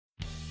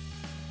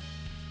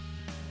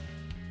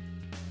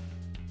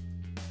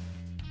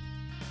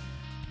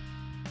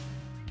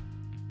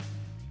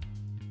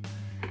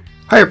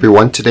Hi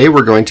everyone, today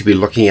we're going to be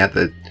looking at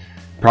the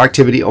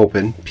Productivity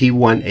Open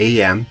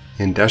P1AM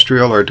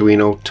Industrial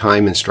Arduino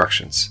Time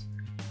Instructions.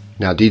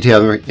 Now,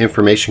 detailed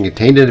information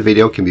contained in the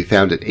video can be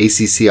found at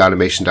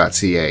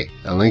accautomation.ca.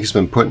 A link has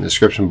been put in the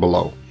description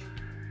below.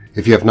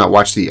 If you have not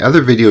watched the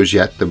other videos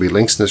yet, there will be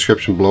links in the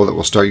description below that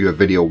will start you at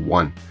video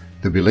 1.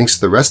 There will be links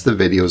to the rest of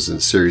the videos in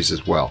the series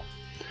as well.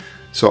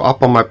 So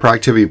up on my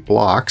productivity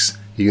blocks,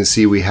 you can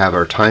see we have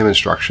our time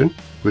instruction,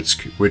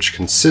 which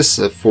consists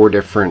of 4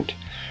 different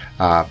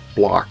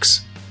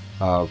blocks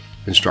of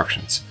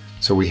instructions.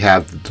 So we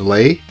have the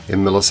delay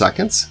in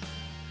milliseconds,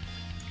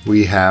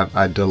 we have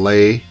a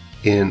delay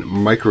in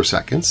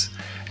microseconds,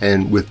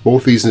 and with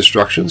both these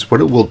instructions,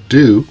 what it will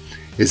do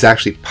is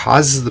actually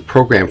pauses the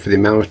program for the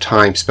amount of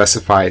time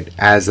specified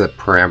as a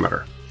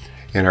parameter.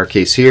 In our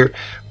case here,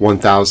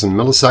 1000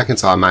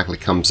 milliseconds automatically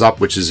comes up,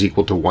 which is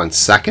equal to 1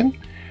 second,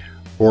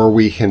 or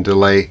we can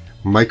delay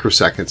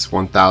microseconds.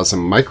 1000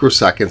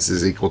 microseconds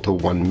is equal to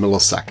 1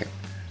 millisecond.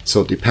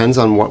 So it depends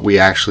on what we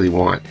actually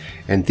want.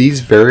 And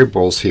these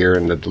variables here,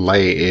 and the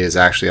delay is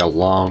actually a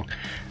long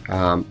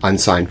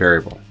unsigned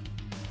variable.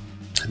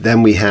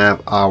 Then we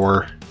have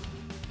our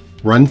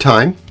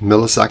runtime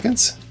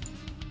milliseconds,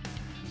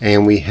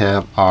 and we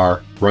have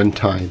our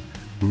runtime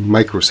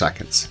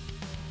microseconds.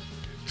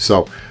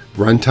 So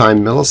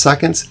runtime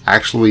milliseconds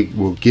actually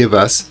will give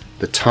us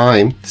the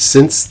time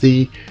since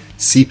the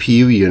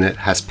CPU unit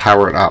has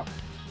powered up,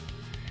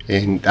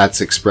 and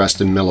that's expressed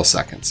in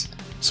milliseconds.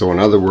 So in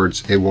other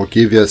words, it will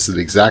give us the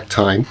exact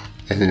time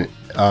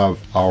of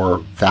our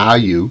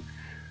value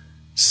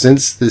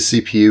since the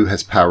CPU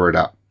has powered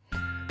up.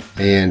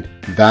 And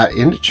that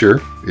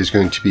integer is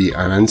going to be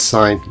an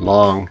unsigned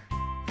long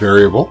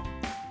variable,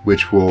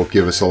 which will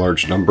give us a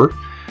large number.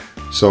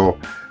 So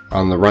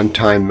on the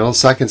runtime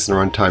milliseconds and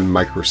the runtime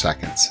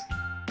microseconds.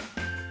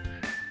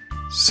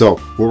 So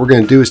what we're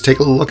going to do is take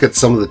a look at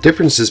some of the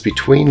differences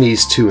between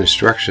these two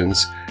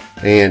instructions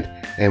and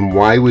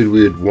why we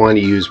would want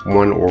to use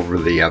one over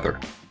the other.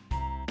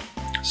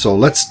 So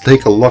let's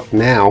take a look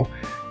now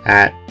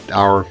at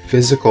our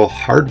physical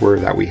hardware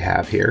that we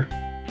have here.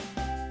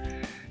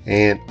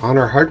 And on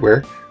our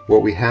hardware,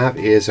 what we have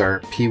is our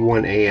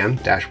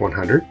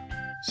P1AM-100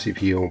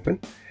 CPU open,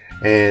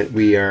 and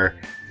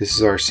this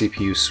is our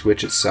CPU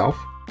switch itself.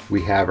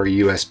 We have our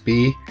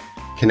USB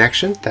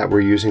connection that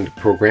we're using to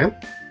program.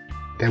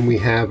 Then we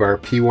have our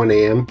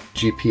P1AM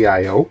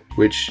GPIO,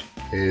 which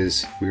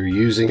is we're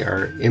using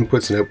our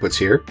inputs and outputs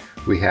here.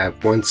 We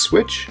have 1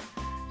 switch,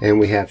 and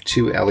we have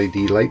 2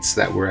 LED lights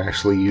that we're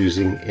actually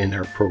using in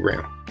our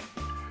program.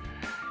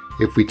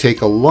 If we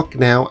take a look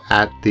now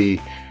at the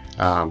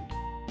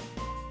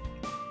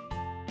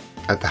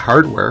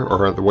hardware,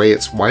 or the way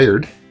it's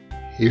wired,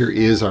 here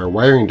is our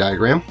wiring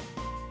diagram.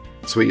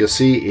 So what you'll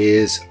see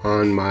is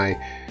on my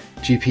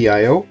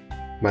GPIO,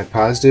 my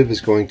positive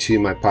is going to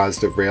my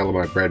positive rail on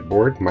my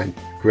breadboard. My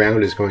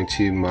ground is going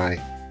to my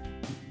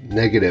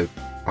negative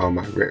on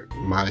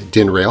my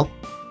DIN rail.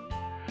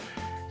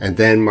 And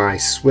then my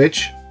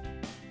switch,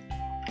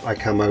 I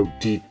come out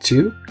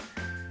D2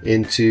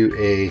 into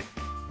a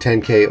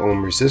 10k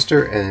ohm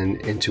resistor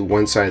and into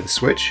one side of the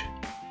switch.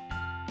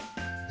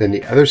 Then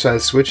the other side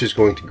of the switch is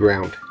going to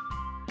ground.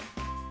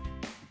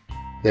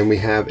 Then we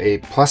have a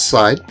plus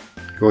side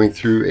going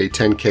through a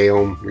 10k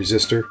ohm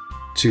resistor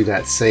to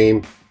that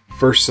same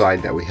first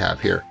side that we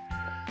have here.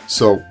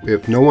 So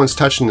if no one's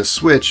touching the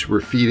switch, we're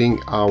feeding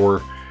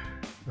our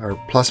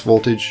plus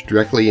voltage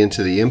directly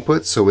into the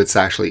input, so it's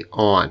actually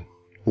on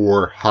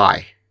or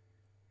high.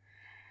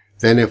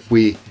 Then if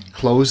we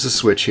close the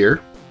switch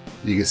here,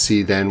 you can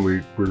see then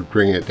we're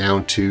bringing it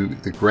down to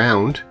the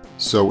ground,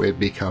 so it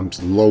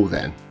becomes low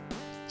then.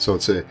 So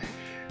it's a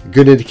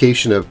good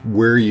indication of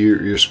where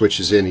your switch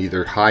is in,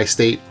 either high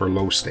state or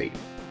low state,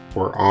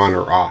 or on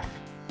or off.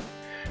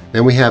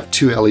 Then we have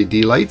 2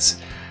 LED lights.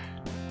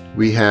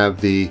 We have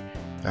the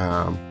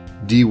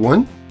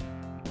D1,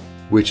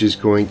 which is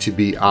going to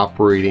be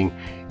operating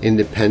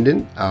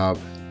independent of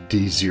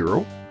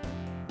D0.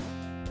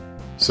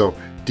 So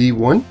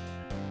D1,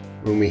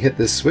 when we hit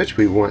this switch,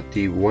 we want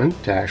D1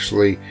 to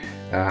actually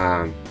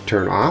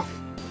turn off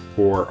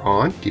or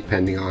on,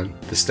 depending on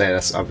the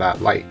status of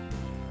that light.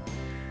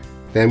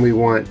 Then we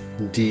want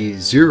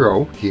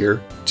D0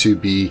 here to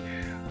be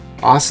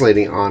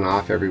oscillating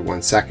on-off every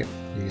 1 second.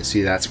 You can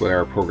see that's what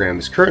our program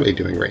is currently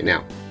doing right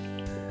now.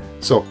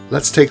 So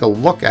let's take a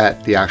look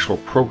at the actual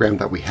program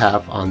that we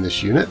have on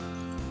this unit.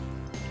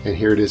 And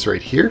here it is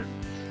right here.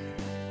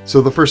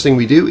 So the first thing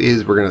we do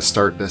is we're going to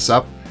start this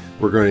up.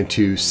 We're going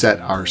to set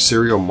our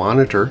serial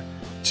monitor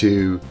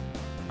to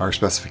our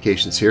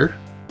specifications here,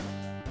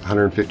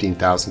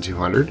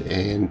 115,200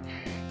 and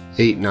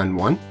 8 none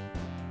 1.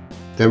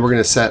 Then we're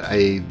going to set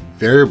a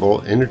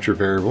variable, integer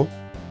variable,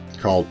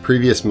 called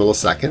previous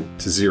millisecond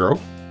to 0.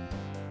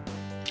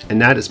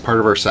 And that is part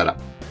of our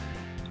setup.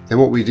 Then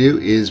what we do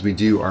is we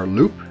do our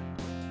loop.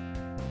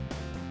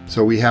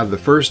 So we have the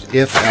first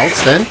if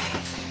else then.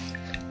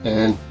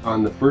 And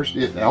on the first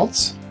if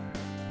else,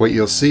 what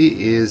you'll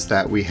see is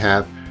that we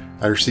have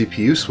our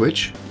CPU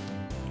switch,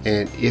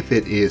 and if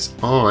it is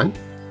on,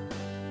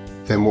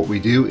 then what we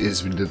do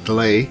is we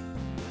delay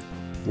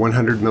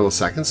 100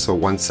 milliseconds, so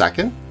 1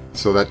 second.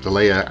 So that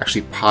delay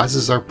actually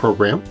pauses our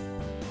program.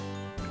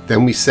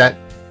 Then we set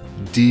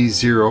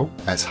D0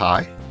 as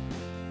high.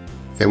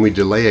 Then we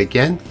delay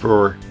again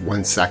for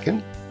 1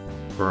 second,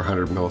 or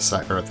 100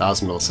 milliseconds or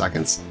 1000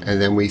 milliseconds,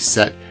 and then we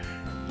set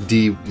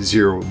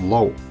D0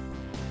 low.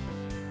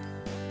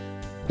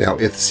 Now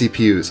if the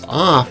CPU is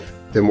off,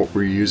 then what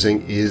we're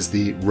using is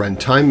the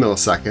runtime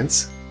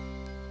milliseconds,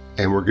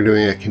 and we're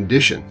doing a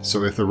condition.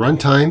 So if the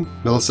runtime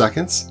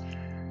milliseconds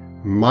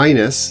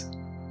minus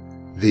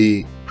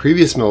the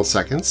previous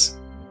milliseconds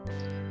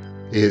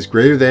is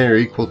greater than or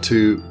equal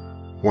to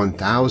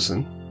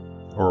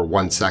 1000 or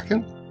 1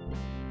 second,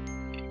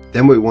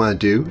 then what we want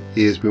to do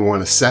is we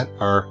want to set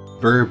our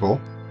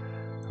variable,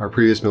 our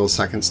previous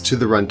milliseconds, to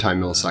the runtime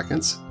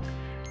milliseconds,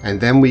 and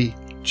then we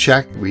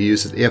check, we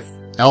use an if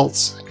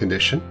else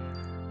condition.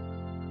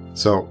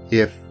 So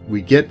if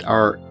we get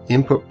our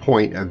input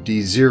point of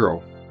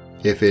D0,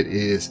 if it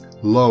is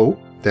low,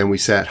 then we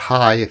set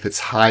high. If it's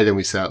high, then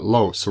we set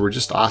low. So we're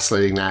just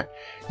oscillating that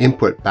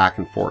input back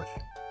and forth.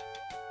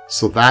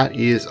 So that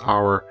is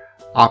our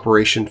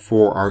operation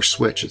for our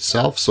switch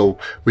itself. So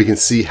we can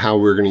see how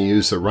we're going to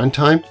use the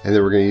runtime, and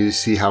then we're going to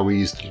see how we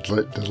use the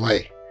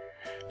delay.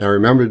 Now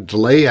remember,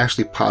 delay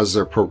actually pauses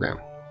our program.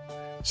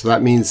 So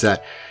that means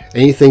that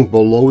anything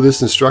below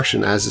this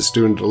instruction as it's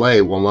doing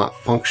delay will not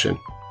function.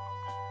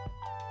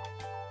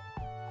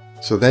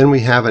 So then we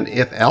have an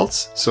if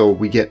else. So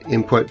we get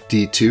input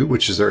D2,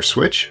 which is our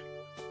switch.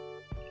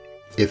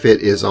 If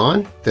it is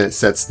on, then it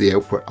sets the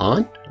output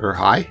on or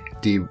high,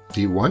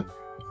 D1,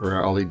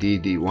 or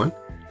LED D1.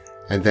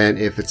 And then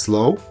if it's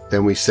low,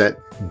 then we set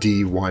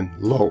D1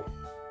 low.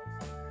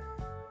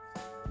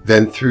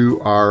 Then through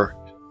our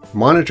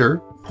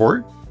monitor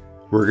port,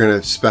 we're going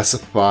to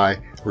specify,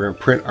 we're going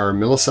to print our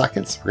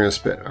milliseconds, we're going to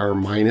spit our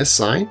minus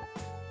sign,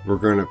 we're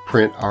going to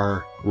print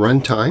our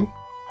runtime,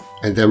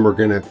 and then we're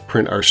going to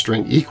print our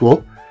string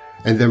equal,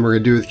 and then we're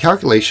going to do the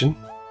calculation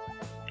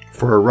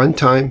for our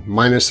runtime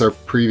minus our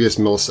previous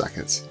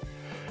milliseconds.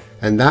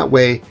 And that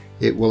way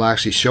it will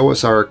actually show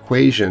us our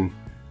equation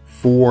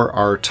for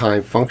our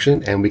time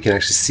function, and we can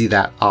actually see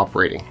that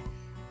operating.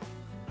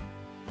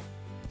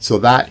 So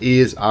that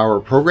is our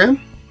program.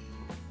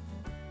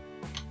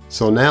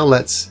 So now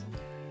let's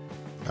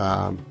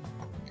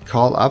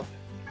call up.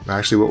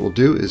 Actually, what we'll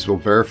do is we'll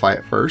verify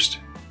it first.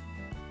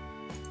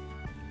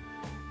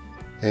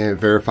 And it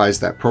verifies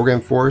that program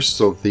for us.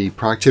 So the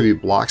productivity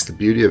blocks, the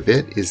beauty of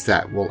it is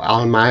that will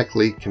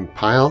automatically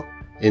compile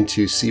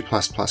into C++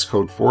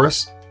 code for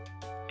us.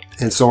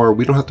 And so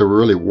we don't have to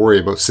really worry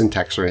about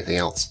syntax or anything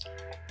else.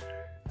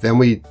 Then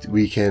we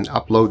can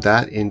upload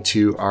that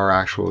into our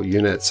actual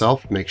unit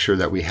itself, make sure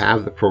that we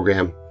have the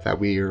program that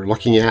we are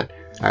looking at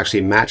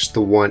actually match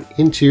the one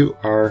into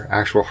our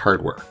actual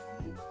hardware.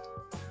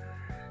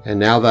 And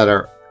now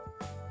that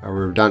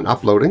we're done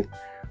uploading,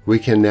 we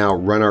can now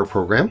run our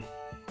program.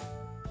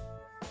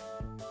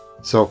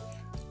 So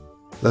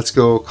let's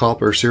go call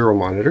up our serial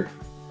monitor.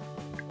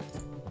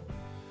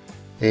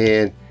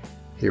 And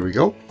here we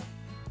go.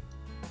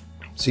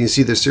 So you can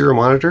see the serial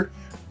monitor.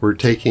 We're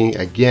taking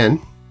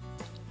again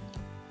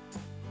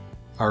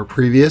our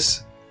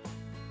previous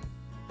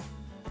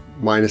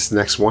minus the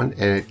next one,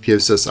 and it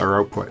gives us our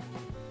output.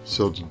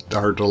 So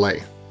our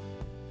delay.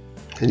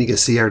 And you can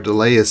see our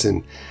delay is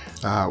in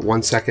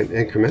 1 second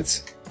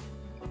increments.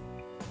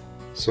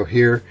 So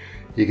here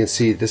you can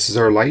see this is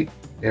our light.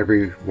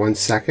 Every 1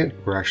 second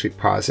we're actually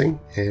pausing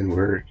and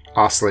we're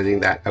oscillating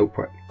that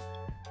output.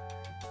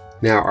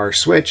 Now our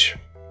switch,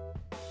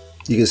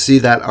 you can see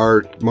that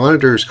our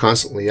monitor is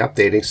constantly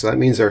updating, so that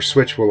means our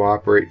switch will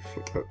operate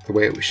the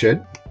way it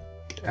should.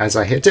 As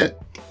I hit it,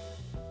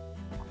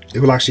 it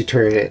will actually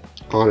turn it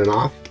on and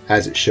off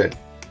as it should.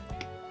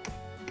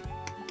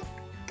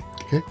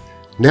 Okay,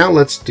 now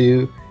let's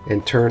do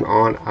and turn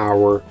on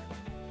our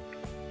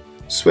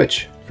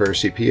switch for our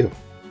CPU.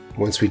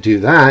 Once we do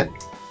that,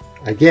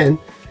 again,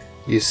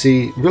 you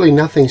see really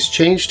nothing's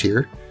changed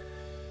here.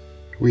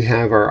 We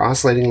have our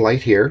oscillating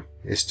light here.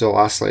 It's still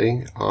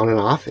oscillating on and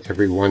off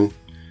every one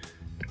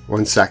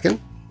second.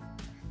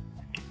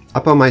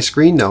 Up on my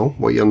screen though,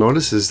 what you'll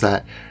notice is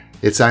that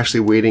it's actually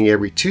waiting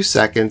every 2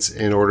 seconds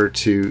in order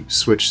to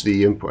switch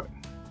the input.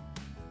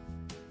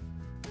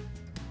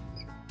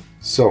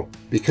 So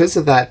because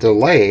of that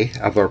delay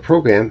of our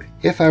program,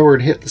 if I were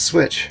to hit the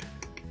switch,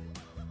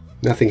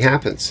 nothing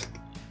happens.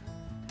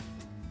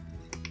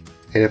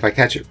 And if I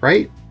catch it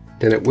right,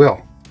 then it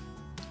will.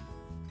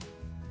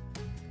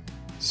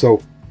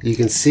 So you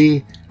can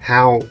see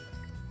how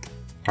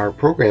our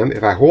program,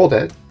 if I hold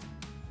it,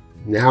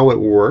 now it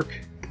will work.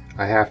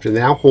 I have to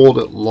now hold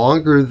it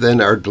longer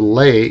than our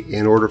delay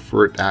in order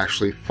for it to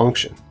actually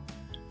function.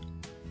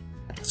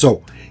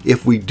 So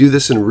if we do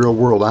this in a real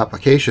world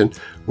application,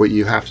 what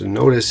you have to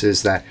notice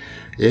is that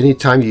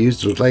anytime you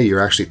use the delay,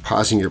 you're actually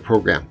pausing your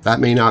program. That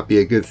may not be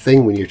a good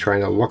thing when you're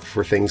trying to look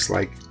for things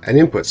like an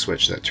input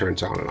switch that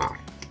turns on and off.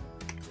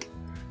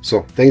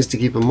 So things to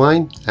keep in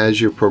mind as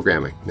you're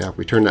programming. Now if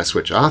we turn that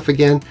switch off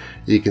again,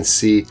 you can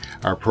see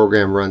our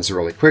program runs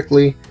really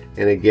quickly,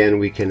 and again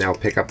we can now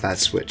pick up that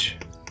switch.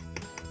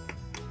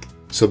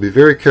 So be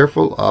very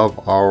careful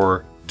of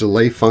our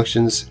delay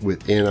functions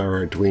within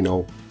our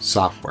Arduino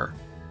software.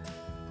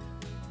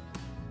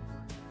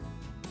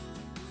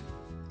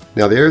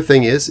 Now the other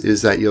thing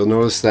is that you'll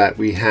notice that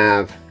we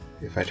have,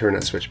 if I turn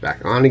that switch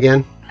back on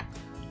again,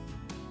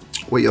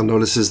 what you'll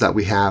notice is that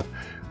we have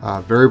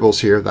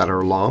variables here that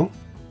are long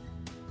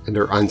and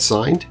they're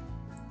unsigned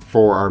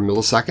for our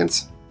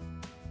milliseconds.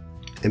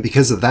 And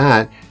because of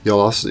that,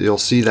 you'll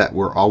see that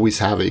we'll always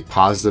have a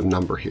positive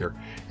number here.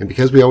 And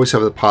because we always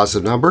have a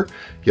positive number,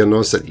 you'll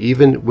notice that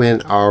even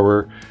when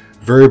our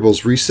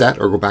variables reset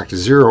or go back to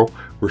 0,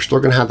 we're still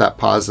going to have that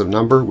positive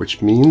number,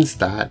 which means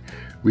that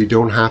we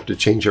don't have to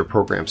change our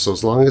program. So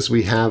as long as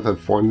we have a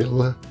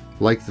formula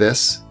like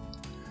this,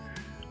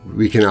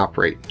 we can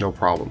operate, no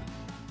problem.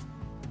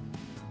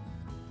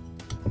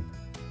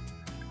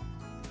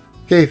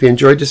 Okay, if you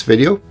enjoyed this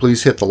video,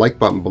 please hit the like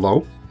button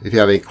below. If you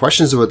have any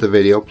questions about the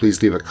video,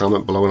 please leave a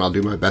comment below and I'll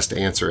do my best to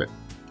answer it.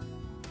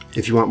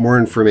 If you want more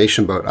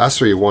information about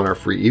us or you want our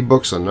free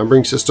ebooks on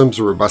numbering systems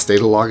or robust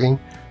data logging,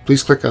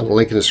 please click on the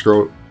link in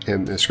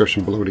the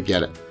description below to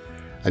get it.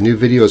 A new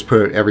video is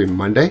put out every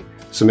Monday,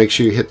 so make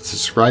sure you hit the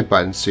subscribe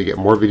button so you get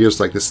more videos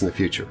like this in the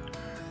future.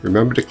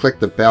 Remember to click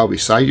the bell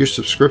beside your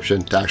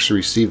subscription to actually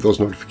receive those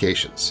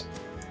notifications.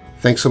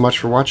 Thanks so much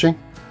for watching.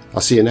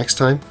 I'll see you next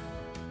time.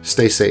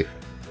 Stay safe.